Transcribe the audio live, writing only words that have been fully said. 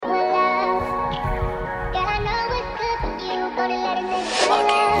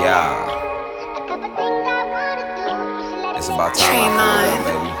about time I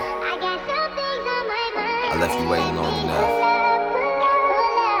pulled up, baby. I left you waiting long enough.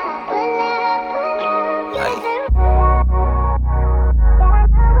 Like,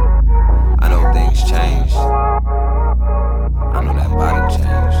 I know things changed. I know that body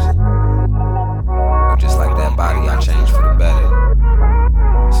changed. But just like that body, I changed for the better.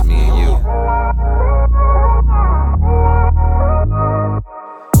 It's me and you.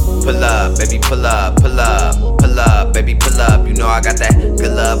 Pull up, baby, pull up, pull up, pull up, baby, pull up. You know I got that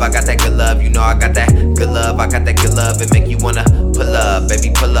good love, I got that good love. You know I got that good love, I got that good love. It make you wanna pull up,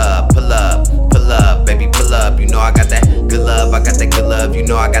 baby, pull up, pull up, pull up, baby, pull up. You know I got that good love, I got that good love. You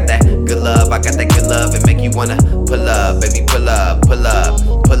know I got that good love, I got that good love. It make you wanna pull up, baby, pull up, pull up,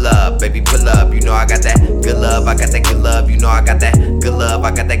 pull up, baby, pull up. You know I got that good love, I got that good love. You know I got that good love, I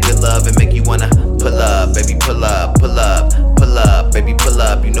got that good love. It make you wanna pull up, baby, pull up, pull up, pull up, baby, pull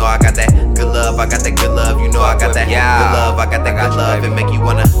up. You know I got that good love, I got that good love. You know I got that good love, I got that good love. It make you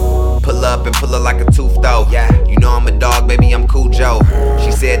wanna pull up and pull her like a tooth though. You know I'm a dog, baby, I'm cool Joe.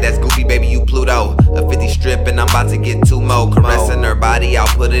 She said that's goofy, baby, you Pluto. A 50 strip and I'm about to get 2 more. Caressing her body, I'll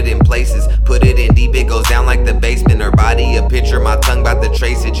put it in places. Put it in deep, it goes down like the basement. Her body a picture, my tongue about to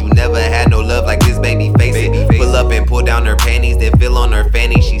trace it. You never had no love like this, baby, face it. Pull up and pull down her panties, then feel on her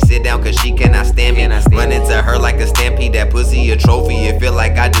fanny. She sit down cause she cannot stand me. Run into her like a stampede, that pussy a trophy. It feel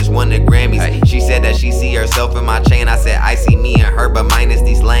like I just won the Grammys. She said that she see herself in my chain. I said I see me and her, but minus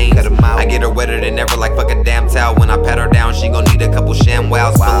these lanes. I get her wetter than ever like fuck a damn towel. When I pat her down, she gon' need a couple sham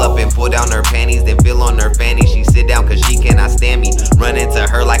wows. Pull up and pull down her panties, then feel on her fanny. She sit down cause she cannot stand me. Run into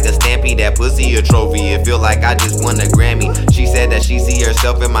her like a stampede, that pussy a trophy. It feel like I just won a Grammy. She said that she see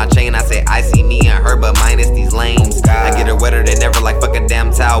herself in my chain. I say I see me and her, but minus these lanes. I get her wetter than ever like fuck a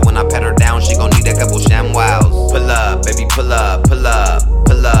damn towel. When I pat her down, she gon' need a couple sham wows. Pull up, baby, pull up, pull up,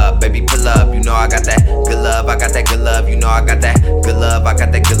 pull up, baby, pull up. You know I got that good love, I got that good love. You know I got that good love, I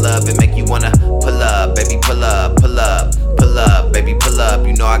got that good love. It make you wanna pull up, baby, pull up, pull up, pull up, baby, pull up.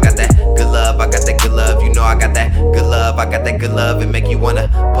 You know I got that good love, I got that good love. You know I got that good love, I got that good love. It make you wanna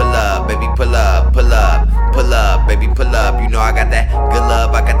pull up, baby, pull up, pull up, pull up, baby, pull up. You know I got that good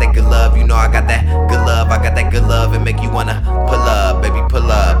love, I got that good love. You know I got that good love, I got that good love. It make you wanna